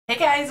Hey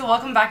guys,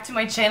 welcome back to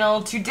my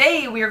channel.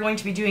 Today we are going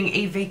to be doing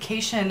a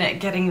vacation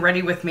getting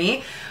ready with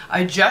me.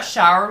 I just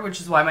showered, which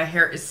is why my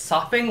hair is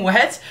sopping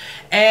wet,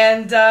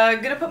 and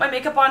gonna put my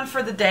makeup on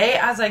for the day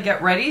as I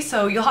get ready,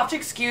 so you'll have to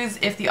excuse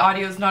if the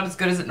audio is not as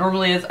good as it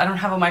normally is. I don't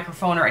have a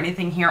microphone or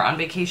anything here on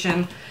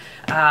vacation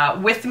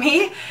with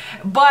me,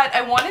 but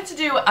I wanted to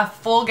do a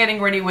full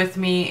getting ready with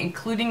me,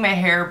 including my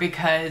hair,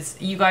 because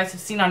you guys have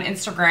seen on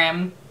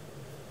Instagram,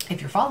 if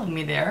you're following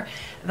me there,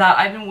 that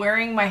I've been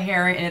wearing my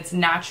hair in its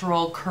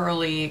natural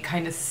curly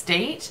kind of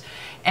state,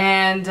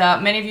 and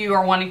many of you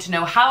are wanting to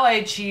know how I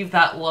achieve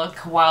that look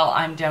while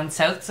I'm down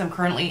south, because I'm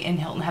currently in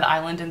Hilton Head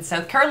Island in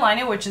South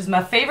Carolina, which is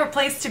my favorite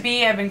place to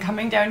be. I've been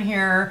coming down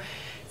here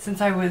since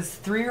I was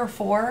 3 or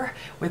 4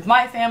 with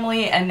my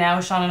family, and now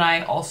Sean and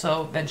I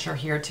also venture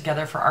here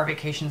together for our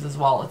vacations as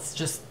well. It's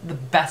just the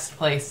best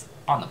place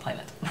on the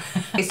planet.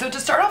 Okay, so to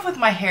start off with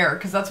my hair,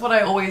 because that's what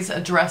I always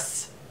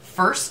address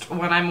first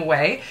when I'm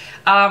away,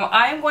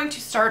 I'm going to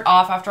start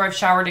off after I've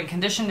showered and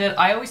conditioned it.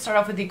 I always start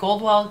off with the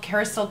Goldwell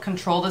Carousel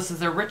Control. This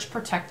is a rich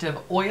protective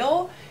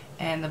oil,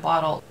 and the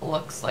bottle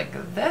looks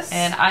like this,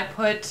 and I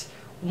put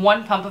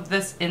 1 pump of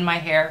this in my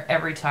hair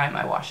every time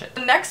I wash it.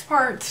 The next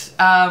part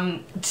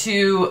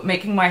to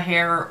making my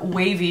hair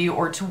wavy,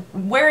 or to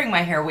wearing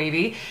my hair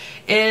wavy,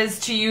 is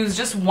to use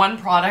just 1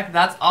 product.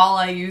 That's all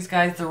I use,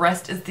 guys. The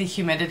rest is the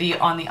humidity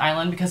on the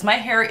island, because my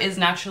hair is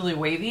naturally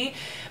wavy.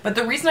 But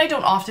the reason I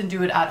don't often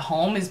do it at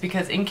home is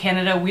because in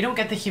Canada we don't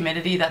get the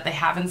humidity that they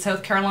have in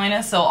South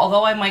Carolina. So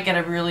although I might get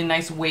a really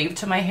nice wave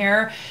to my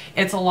hair,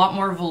 it's a lot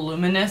more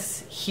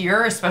voluminous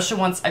here,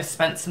 especially once I've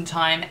spent some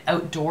time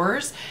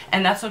outdoors.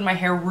 And that's when my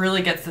hair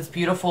really gets this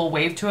beautiful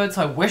wave to it.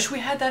 So I wish we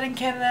had that in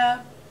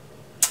Canada,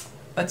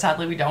 but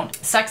sadly we don't.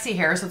 Sexy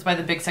Hair, so it's by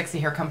the Big Sexy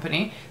Hair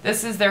Company.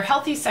 This is their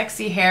Healthy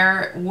Sexy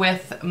Hair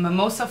with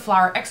Mimosa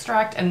Flower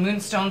Extract and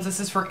Moonstones. This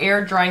is for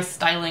air dry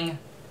styling,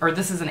 or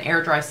this is an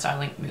air dry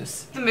styling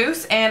mousse. The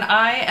mousse, and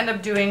I end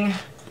up doing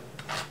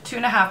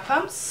 2.5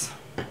 pumps.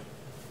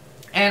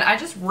 And I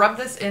just rub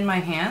this in my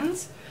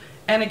hands.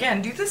 And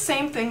again, do the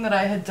same thing that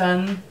I had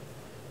done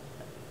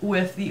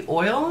with the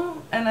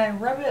oil, and I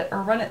rub it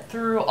or run it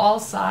through all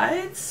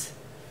sides.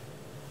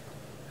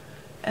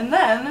 And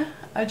then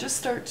I just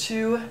start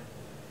to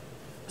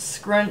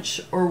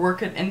scrunch or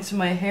work it into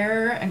my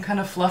hair and kind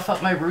of fluff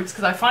up my roots,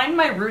 because I find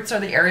my roots are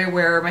the area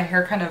where my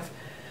hair kind of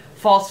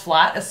falls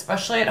flat,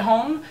 especially at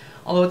home,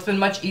 although it's been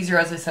much easier,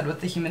 as I said,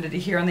 with the humidity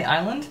here on the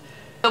island.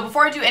 So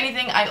before I do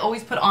anything, I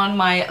always put on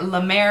my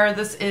La Mer.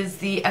 This is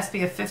the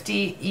SPF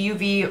 50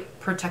 UV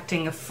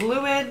Protecting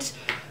Fluid.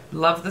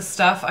 Love this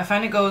stuff. I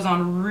find it goes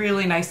on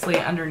really nicely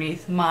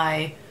underneath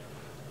my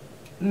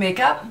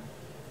makeup.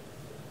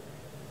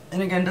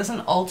 And again, doesn't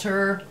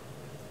alter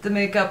the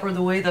makeup or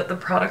the way that the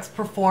products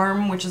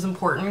perform, which is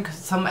important because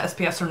some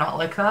SPFs are not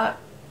like that.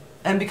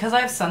 And because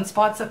I have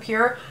sunspots up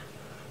here,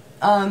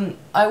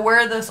 I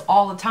wear this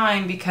all the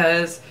time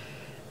because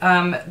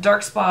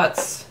dark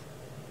spots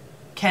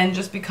can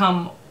just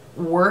become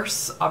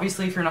worse,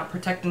 obviously, if you're not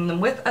protecting them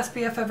with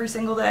SPF every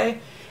single day.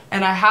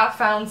 And I have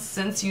found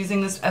since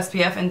using this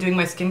SPF and doing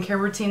my skincare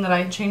routine that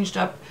I changed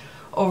up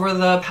over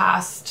the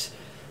past,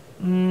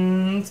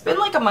 it's been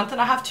like a month and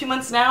a half, 2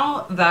 months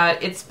now,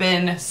 that it's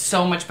been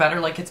so much better.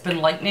 Like, it's been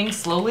lightening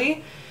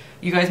slowly.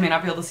 You guys may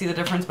not be able to see the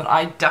difference, but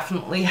I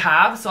definitely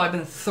have, so I've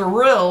been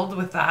thrilled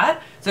with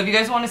that. So if you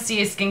guys want to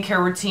see a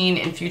skincare routine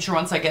in future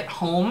once I get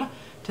home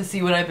to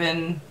see what I've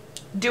been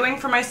doing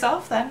for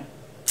myself, then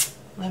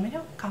let me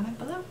know, comment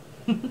below.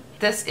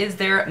 This is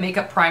their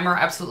makeup primer.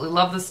 I absolutely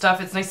love this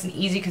stuff. It's nice and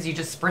easy because you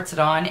just spritz it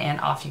on and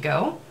off you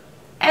go.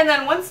 And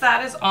then once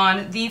that is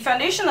on, the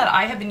foundation that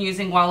I have been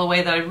using while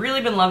away that I've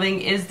really been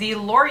loving is the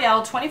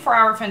L'Oreal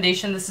 24-Hour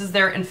Foundation. This is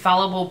their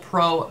Infallable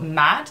Pro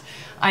Matte.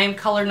 I am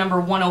color number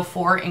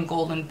 104 in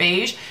Golden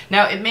Beige.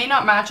 Now, it may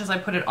not match as I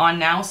put it on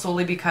now,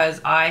 solely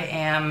because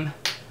I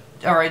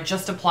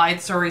just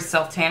applied, sorry,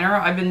 self-tanner.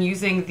 I've been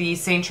using the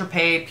Saint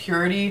Tropez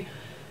Purity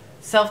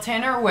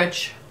self-tanner,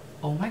 which,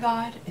 oh my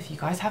god, if you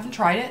guys haven't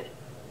tried it,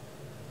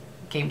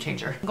 game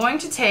changer. I'm going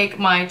to take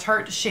my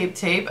Tarte Shape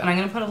tape, and I'm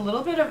going to put a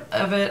little bit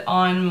of it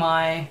on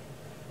my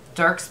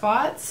dark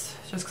spots,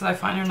 just because I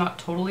find they're not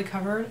totally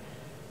covered.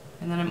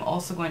 And then I'm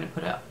also going to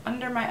put it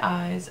under my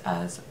eyes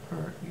as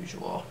per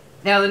usual.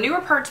 Now, the newer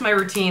part to my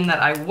routine that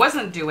I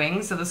wasn't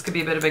doing, so this could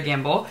be a bit of a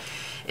gamble,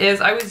 is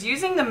I was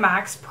using the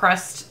Max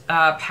Pressed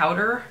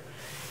powder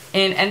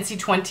in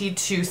NC20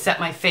 to set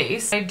my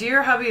face. A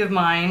dear hubby of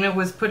mine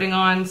was putting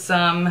on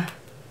some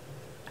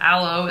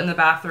aloe in the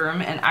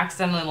bathroom and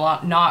accidentally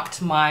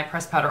knocked my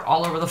pressed powder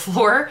all over the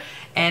floor,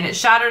 and it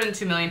shattered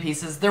into 2,000,000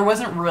 pieces. There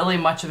wasn't really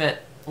much of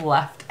it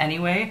left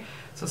anyway,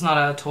 so it's not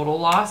a total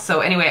loss. So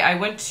anyway, I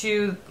went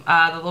to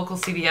the local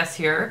CVS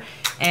here,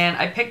 and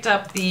I picked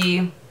up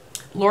the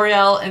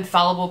L'Oreal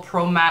Infallable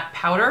Pro Matte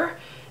Powder.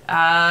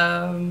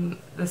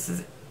 This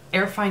is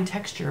Air Fine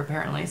Texture,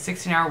 apparently,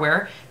 16-hour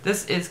wear.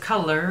 This is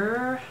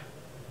color,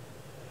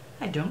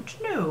 I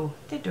don't know.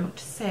 They don't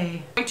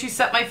say. I'm going to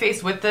set my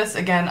face with this.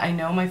 Again, I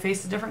know my face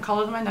is a different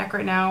color than my neck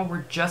right now.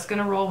 We're just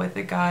going to roll with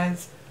it,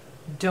 guys.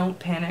 Don't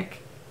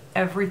panic.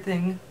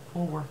 Everything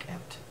whole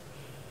workout.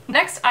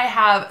 Next, I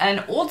have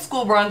an old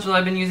school bronzer that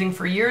I've been using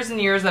for years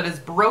and years that is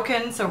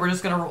broken, so we're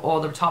just gonna,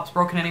 oh, the top's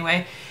broken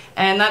anyway.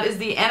 And that is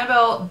the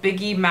Annabelle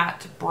Biggie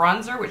Matte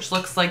Bronzer, which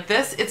looks like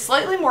this. It's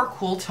slightly more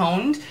cool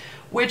toned,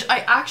 which I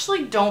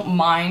actually don't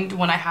mind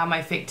when I have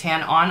my fake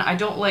tan on. I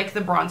don't like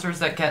the bronzers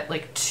that get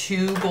like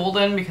too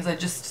golden because I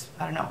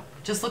don't know,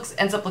 just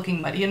ends up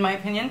looking muddy in my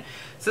opinion.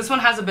 So this one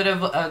has a bit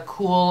of a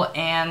cool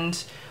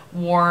and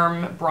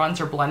warm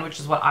bronzer blend, which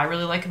is what I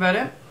really like about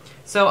it.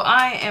 So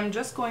I am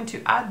just going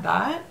to add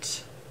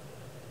that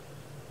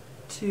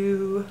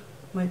to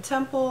my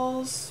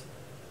temples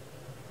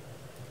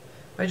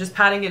by just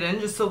patting it in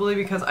just slowly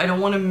because I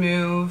don't want to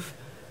move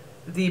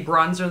the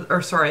bronzer,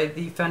 or sorry,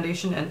 the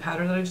foundation and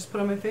powder that I just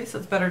put on my face. So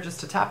it's better just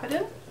to tap it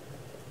in.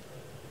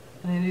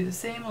 And I do the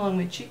same along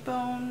my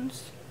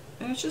cheekbones.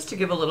 And it's just to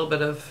give a little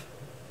bit of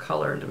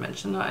color and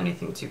dimension, not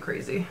anything too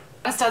crazy.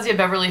 Anastasia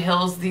Beverly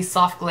Hills, the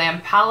Soft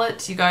Glam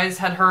palette. You guys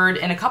had heard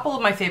in a couple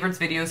of my favorites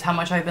videos how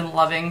much I've been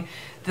loving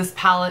this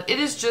palette. It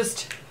is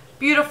just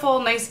beautiful,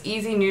 nice,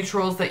 easy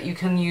neutrals that you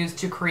can use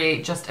to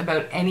create just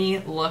about any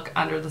look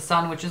under the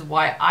sun, which is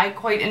why I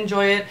quite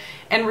enjoy it.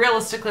 And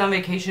realistically on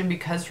vacation,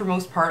 because for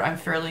most part I'm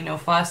fairly no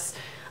fuss,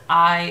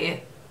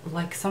 I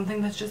like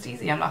something that's just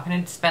easy. I'm not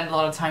going to spend a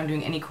lot of time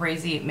doing any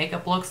crazy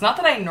makeup looks. Not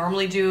that I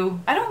normally do.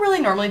 I don't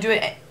really normally do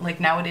it like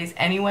nowadays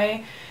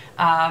anyway.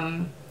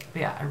 But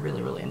yeah, I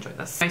really enjoy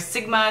this. My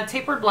Sigma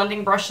tapered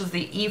blending brush is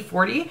the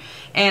E40,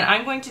 and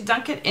I'm going to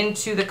dunk it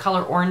into the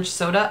color Orange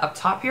Soda up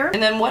top here.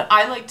 And then what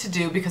I like to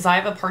do, because I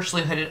have a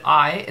partially hooded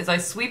eye, is I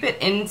sweep it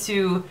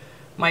into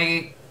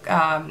my,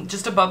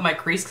 just above my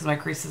crease, because my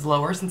crease is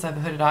lower since I have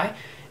a hooded eye.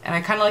 And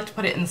I kind of like to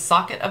put it in the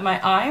socket of my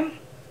eye.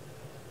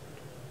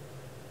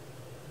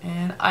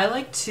 And I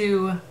like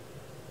to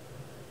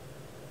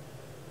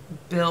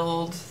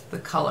build the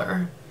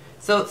color.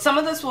 So some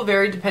of this will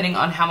vary depending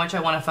on how much I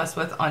want to fuss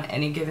with on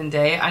any given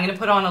day. I'm going to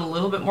put on a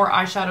little bit more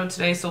eyeshadow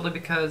today solely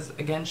because,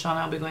 again, Sean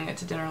and I will be going out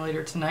to dinner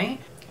later tonight.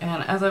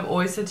 And as I've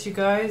always said to you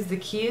guys, the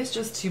key is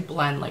just to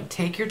blend. Like,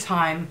 take your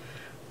time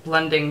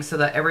blending so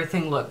that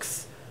everything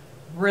looks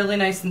really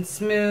nice and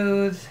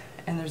smooth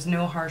and there's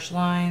no harsh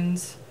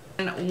lines.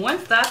 And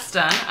once that's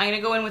done, I'm going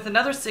to go in with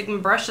another Sigma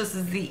brush. This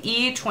is the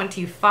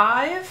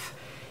E25.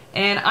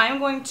 And I'm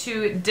going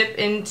to dip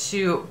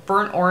into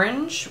burnt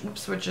orange,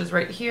 which is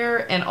right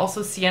here, and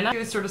also sienna.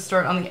 I'm sort of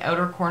start on the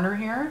outer corner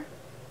here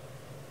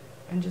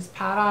and just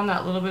pat on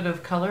that little bit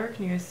of color.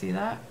 Can you guys see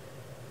that?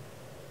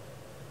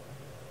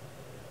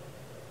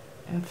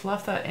 And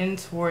fluff that in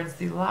towards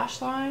the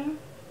lash line.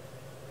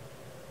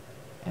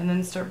 And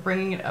then start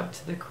bringing it up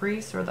to the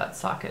crease or that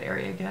socket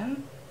area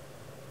again.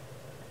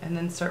 And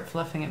then start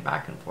fluffing it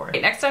back and forth. Okay,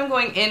 next I'm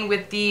going in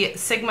with the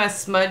Sigma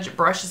Smudge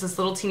brush. It's this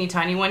little teeny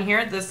tiny one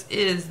here. This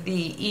is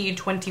the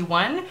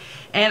E21.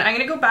 And I'm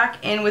gonna go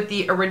back in with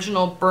the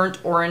original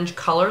burnt orange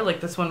color, like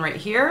this one right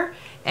here.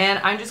 And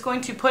I'm just going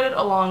to put it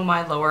along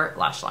my lower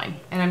lash line.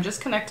 And I'm just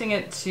connecting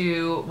it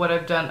to what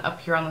I've done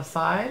up here on the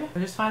side. I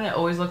just find it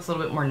always looks a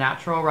little bit more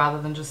natural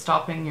rather than just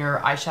stopping your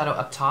eyeshadow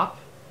up top.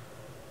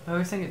 I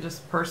always think it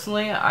just,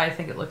 personally, I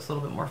think it looks a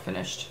little bit more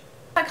finished.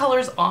 That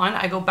color's on,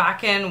 I go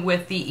back in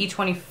with the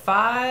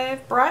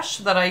E25 brush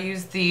that I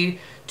use the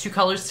two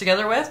colors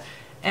together with,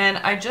 and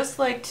I just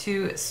like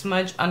to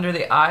smudge under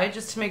the eye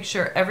just to make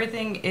sure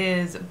everything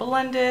is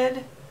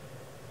blended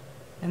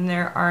and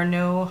there are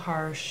no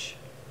harsh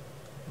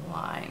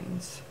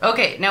lines.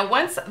 Okay, now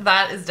once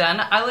that is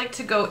done, I like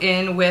to go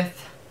in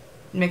with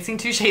mixing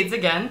two shades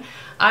again.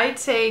 I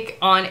take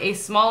on a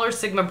smaller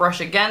Sigma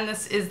brush again.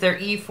 This is their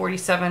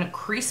E47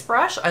 crease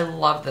brush. I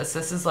love this.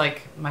 This is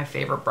like my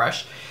favorite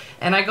brush.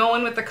 And I go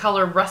in with the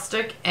color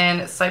Rustic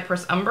and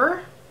Cypress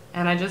Umber,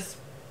 and I just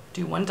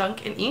do one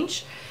dunk in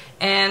each.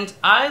 And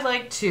I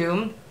like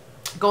to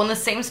go in the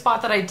same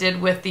spot that I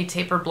did with the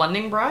tapered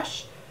blending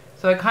brush.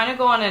 So I kind of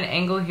go on an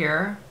angle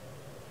here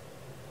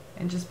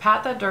and just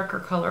pat that darker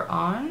color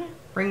on,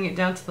 bring it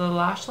down to the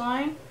lash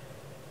line,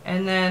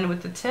 and then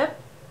with the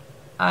tip,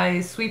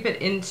 I sweep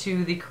it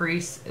into the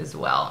crease as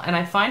well. And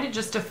I find it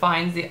just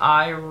defines the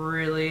eye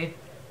really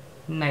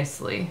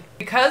nicely.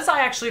 Because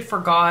I actually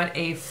forgot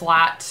a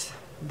flat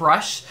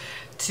brush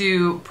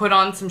to put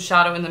on some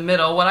shadow in the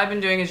middle, what I've been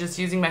doing is just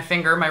using my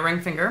finger, my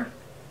ring finger,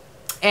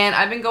 and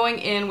I've been going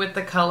in with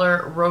the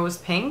color Rose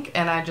Pink,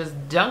 and I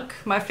just dunk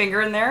my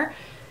finger in there,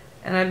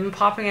 and I've been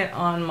popping it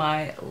on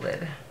my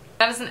lid.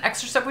 That is an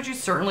extra step which you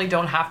certainly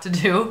don't have to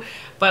do,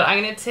 but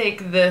I'm going to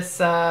take this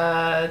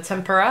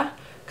Tempera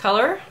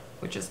color,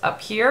 which is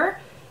up here,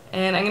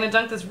 and I'm going to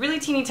dunk this really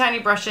teeny tiny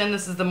brush in.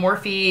 This is the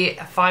Morphe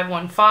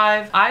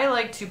 515. I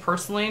like to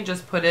personally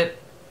just put it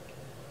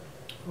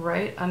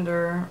right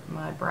under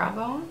my brow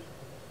bone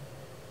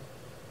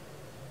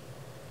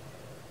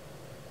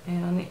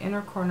and on the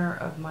inner corner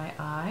of my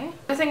eye.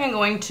 The thing I'm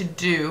going to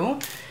do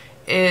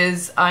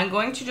is I'm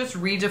going to just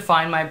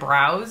redefine my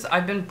brows.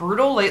 I've been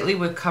brutal lately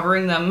with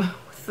covering them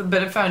with a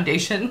bit of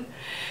foundation,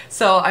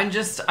 so I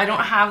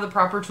don't have the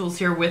proper tools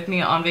here with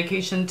me on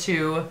vacation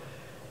to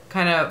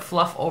kind of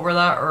fluff over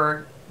that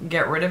or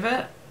get rid of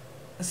it.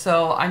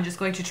 So I'm just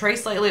going to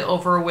trace lightly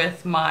over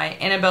with my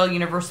Annabelle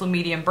Universal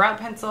Medium Brow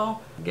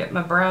Pencil. Get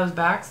my brows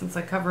back since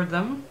I covered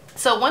them.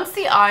 So once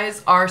the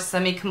eyes are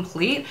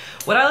semi-complete,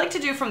 what I like to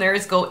do from there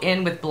is go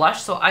in with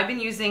blush. So I've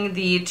been using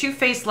the Too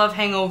Faced Love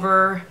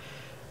Hangover.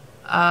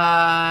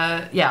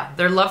 Yeah,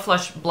 they're Love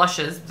Flush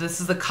blushes.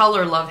 This is the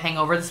color Love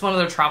Hangover. This is one of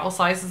their travel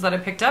sizes that I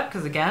picked up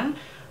because, again,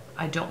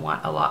 I don't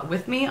want a lot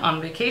with me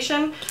on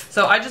vacation.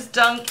 So I just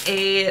dunk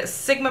a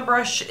Sigma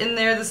brush in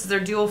there. This is their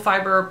dual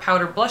fiber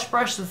powder blush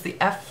brush. This is the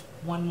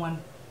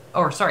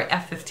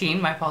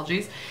F15, my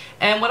apologies.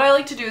 And what I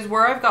like to do is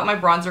where I've got my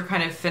bronzer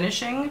kind of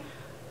finishing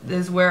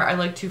is where I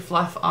like to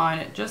fluff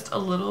on just a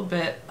little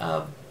bit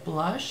of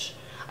blush.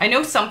 I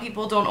know some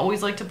people don't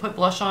always like to put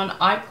blush on.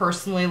 I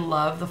personally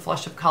love the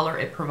flush of color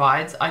it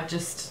provides. I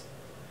just,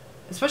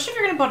 especially if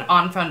you're gonna put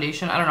on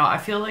foundation, I don't know, I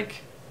feel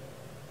like,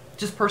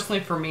 just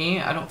personally for me,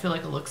 I don't feel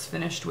like it looks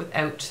finished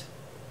without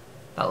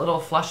that little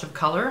flush of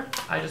color.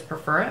 I just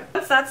prefer it.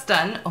 Once that's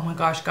done, oh my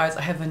gosh guys,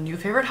 I have a new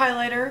favorite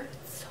highlighter.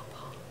 It's so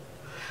bomb.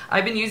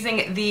 I've been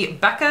using the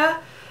Becca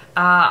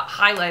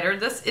highlighter.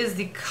 This is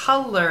the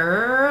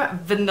color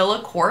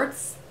Vanilla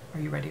Quartz. Are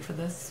you ready for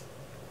this?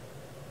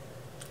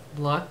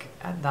 Look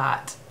at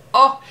that.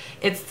 Oh,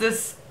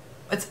 it's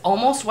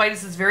almost white.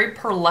 It's this very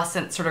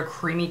pearlescent sort of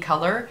creamy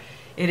color.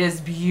 It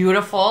is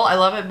beautiful. I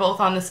love it both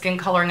on the skin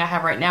coloring I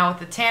have right now with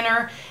the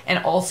tanner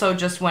and also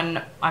just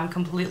when I'm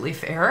completely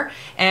fair.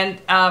 And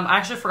I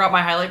actually forgot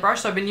my highlight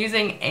brush, so I've been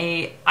using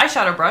a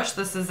eyeshadow brush.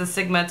 This is the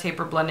Sigma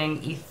Taper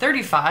Blending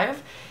E35,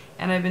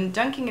 and I've been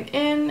dunking it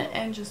in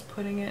and just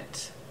putting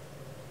it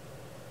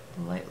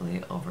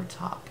lightly over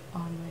top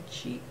on my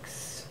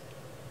cheeks.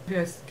 You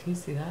guys, can you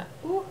see that?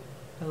 Ooh,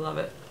 I love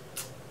it.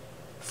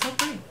 So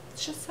pretty.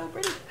 It's just so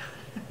pretty.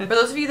 For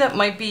those of you that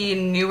might be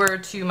newer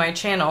to my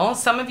channel,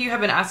 some of you have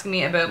been asking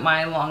me about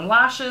my long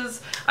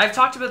lashes. I've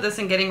talked about this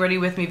in Getting Ready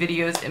With Me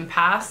videos in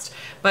past,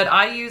 but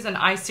I use an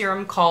eye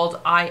serum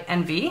called Eye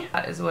Envy.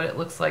 That is what it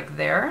looks like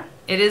there.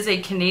 It is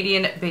a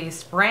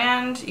Canadian-based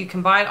brand. You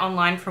can buy it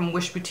online from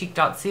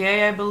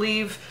wishboutique.ca, I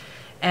believe.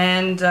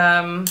 And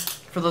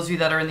for those of you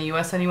that are in the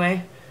US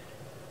anyway.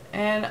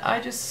 And I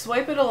just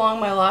swipe it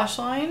along my lash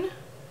line.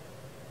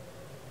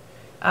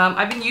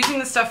 I've been using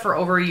this stuff for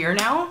over a year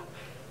now.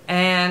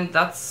 And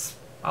that's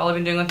all I've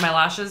been doing with my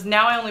lashes.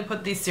 Now I only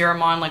put the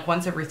serum on like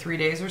once every 3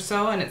 days or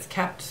so, and it's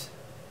kept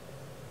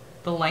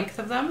the length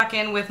of them. Back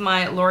in with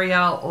my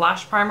L'Oreal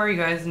Lash Primer. You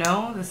guys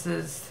know this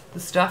is the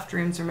stuff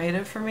dreams are made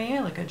of for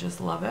me. Like, I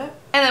just love it.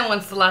 And then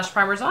once the lash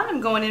primer's on,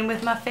 I'm going in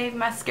with my fave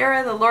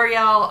mascara, the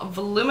L'Oreal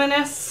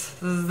Voluminous.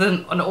 This is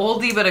an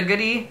oldie but a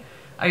goodie.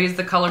 I use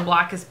the color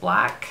Blackest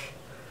Black.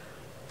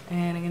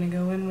 And I'm gonna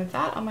go in with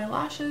that on my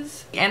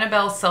lashes.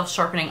 Annabelle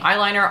Self-Sharpening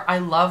Eyeliner. I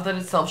love that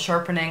it's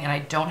self-sharpening and I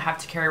don't have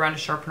to carry around a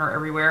sharpener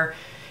everywhere.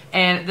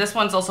 And this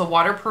one's also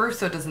waterproof,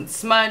 so it doesn't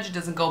smudge, it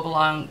doesn't go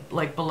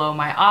below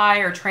my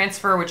eye or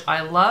transfer, which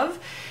I love.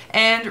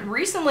 And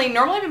recently,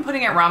 normally I've been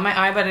putting it around my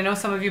eye, but I know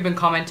some of you have been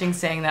commenting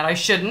saying that I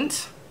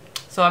shouldn't.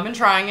 So I've been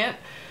trying it.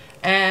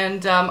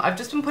 And I've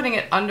just been putting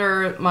it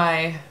under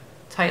my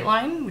tight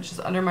line, which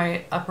is under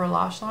my upper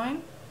lash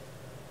line.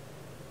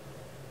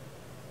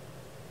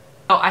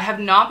 I have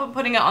not been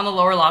putting it on the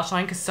lower lash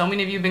line because so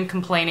many of you have been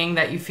complaining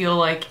that you feel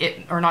like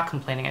it, or not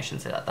complaining, I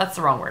shouldn't say that, that's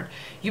the wrong word.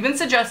 You've been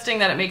suggesting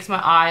that it makes my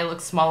eye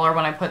look smaller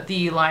when I put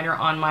the liner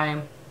on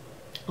my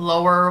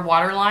lower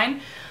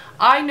waterline.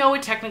 I know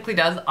it technically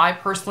does. I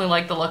personally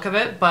like the look of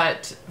it,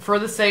 but for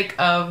the sake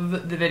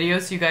of the video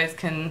so you guys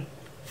can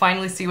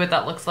finally see what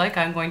that looks like,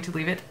 I'm going to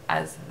leave it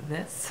as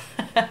this.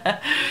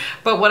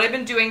 But what I've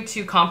been doing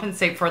to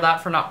compensate for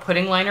that, for not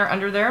putting liner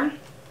under there,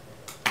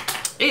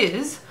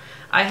 is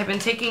I have been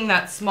taking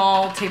that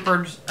small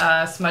tapered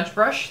smudge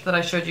brush that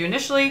I showed you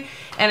initially,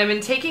 and I've been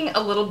taking a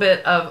little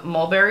bit of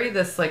mulberry,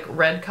 this like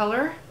red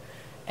color,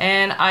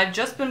 and I've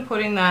just been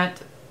putting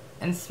that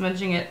and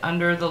smudging it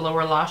under the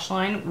lower lash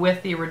line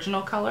with the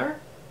original color,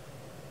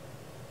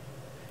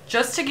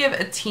 just to give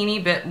a teeny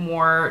bit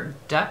more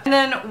depth. And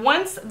then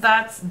once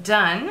that's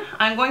done,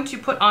 I'm going to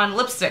put on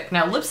lipstick.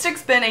 Now,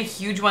 lipstick's been a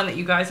huge one that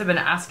you guys have been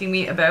asking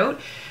me about.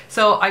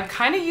 So I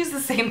kind of use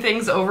the same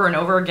things over and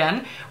over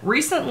again.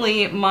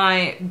 Recently,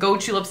 my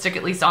go-to lipstick,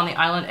 at least on the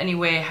island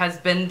anyway, has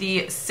been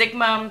the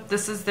Sigma.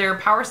 This is their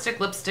Power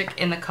Stick lipstick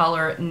in the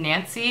color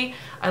Nancy.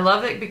 I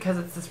love it because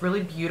it's this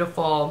really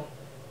beautiful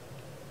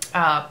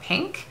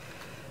pink.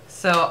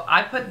 So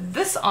I put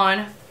this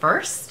on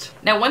first.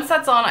 Now once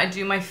that's on, I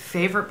do my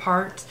favorite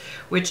part,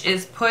 which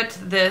is put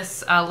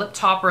this lip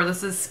topper.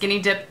 This is Skinny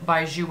Dip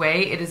by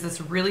Jouer. It is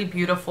this really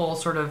beautiful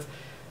sort of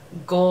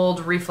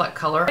gold reflect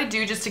color. I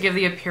do just to give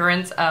the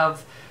appearance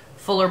of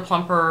fuller,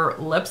 plumper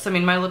lips. I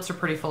mean, my lips are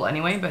pretty full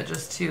anyway, but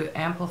just to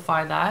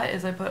amplify that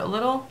is I put a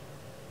little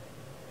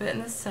bit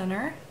in the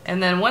center.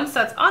 And then once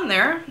that's on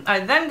there,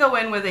 I then go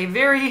in with a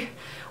very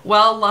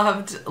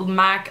well-loved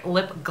MAC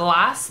lip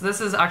glass.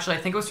 This is actually, I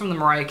think it was from the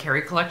Mariah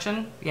Carey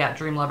collection. Yeah,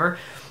 Dream Lover.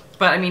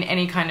 But I mean,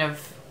 any kind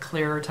of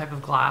clear type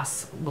of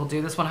glass will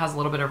do. This one has a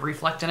little bit of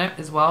reflect in it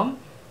as well.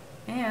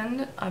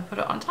 And I put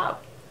it on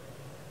top.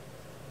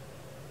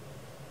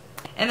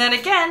 And then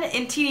again,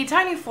 in teeny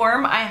tiny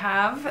form, I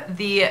have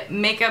the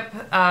makeup,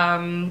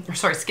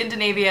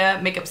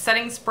 Skindinavia makeup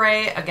setting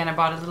spray. Again, I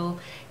bought a little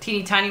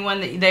teeny tiny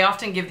one. They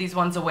often give these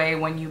ones away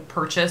when you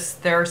purchase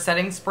their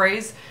setting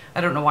sprays.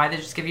 I don't know why, they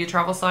just give you a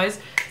travel size.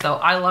 So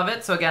I love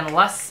it. So again,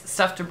 less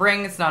stuff to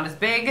bring, it's not as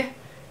big.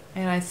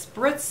 And I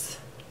spritz,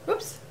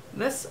 oops,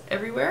 this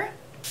everywhere.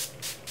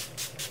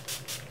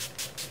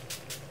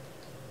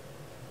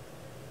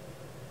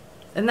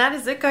 And that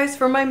is it, guys,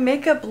 for my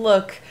makeup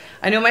look.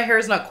 I know my hair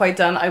is not quite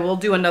done. I will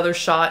do another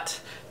shot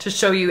to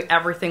show you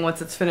everything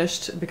once it's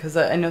finished, because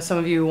I know some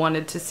of you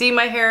wanted to see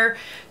my hair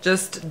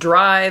just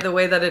dry the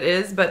way that it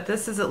is, but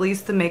this is at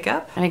least the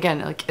makeup. And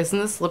again, like, isn't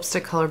this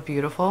lipstick color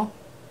beautiful?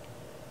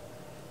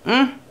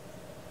 I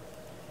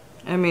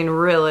mean,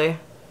 really,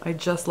 I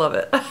just love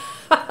it.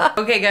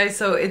 Okay guys,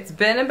 so it's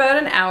been about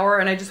an hour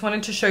and I just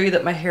wanted to show you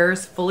that my hair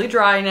is fully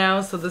dry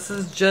now. So this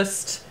is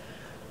just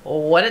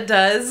what it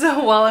does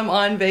while I'm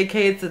on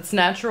vacay. It's its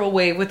natural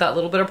wave with that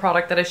little bit of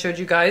product that I showed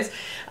you guys.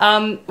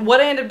 What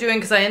I end up doing,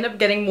 because I end up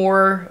getting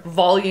more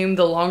volume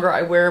the longer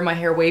I wear my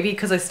hair wavy,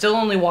 because I still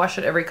only wash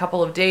it every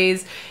couple of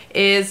days,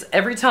 is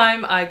every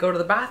time I go to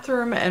the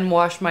bathroom and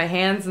wash my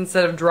hands,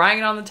 instead of drying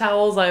it on the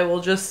towels, I will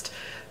just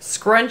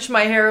scrunch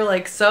my hair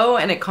like so,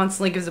 and it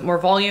constantly gives it more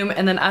volume.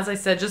 And then, as I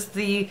said, just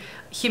the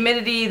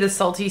humidity, the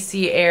salty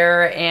sea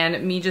air,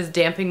 and me just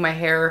damping my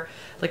hair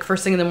like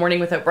first thing in the morning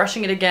without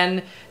brushing it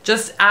again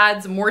just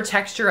adds more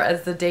texture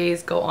as the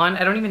days go on.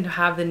 I don't even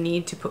have the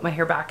need to put my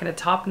hair back in a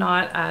top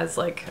knot, as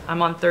like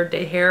I'm on third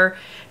day hair,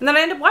 and then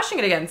I end up washing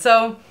it again.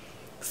 So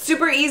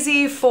super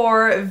easy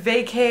for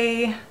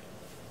vacay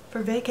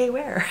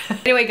wear.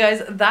 Anyway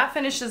guys, that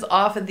finishes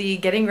off the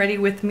Getting Ready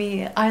With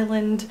Me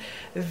Island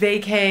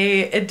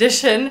Vacay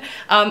edition.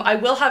 I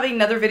will have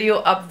another video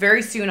up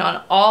very soon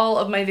on all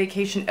of my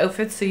vacation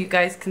outfits so you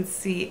guys can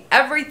see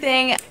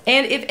everything.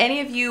 And if any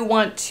of you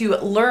want to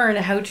learn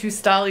how to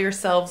style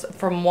yourselves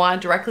from moi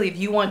directly, if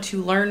you want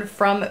to learn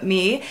from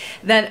me,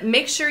 then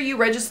make sure you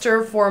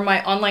register for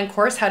my online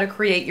course, How to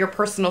Create Your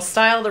Personal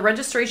Style. The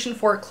registration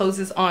for it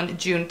closes on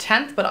June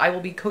 10th, but I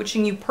will be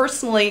coaching you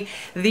personally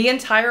the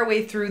entire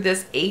way through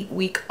this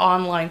 8-week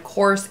online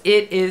course.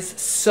 It is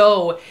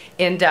so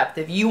in-depth.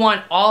 If you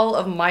want all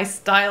of my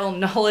style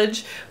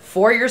knowledge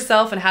for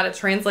yourself and how to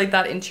translate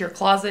that into your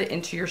closet,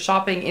 into your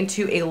shopping,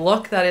 into a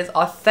look that is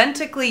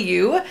authentically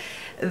you,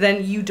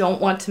 then you don't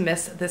want to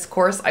miss this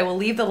course. I will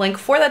leave the link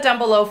for that down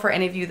below for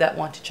any of you that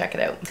want to check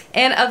it out.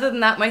 And other than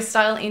that, my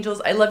style angels,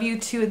 I love you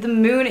to the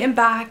moon and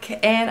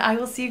back, and I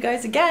will see you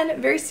guys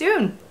again very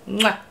soon.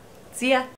 Mwah. See ya.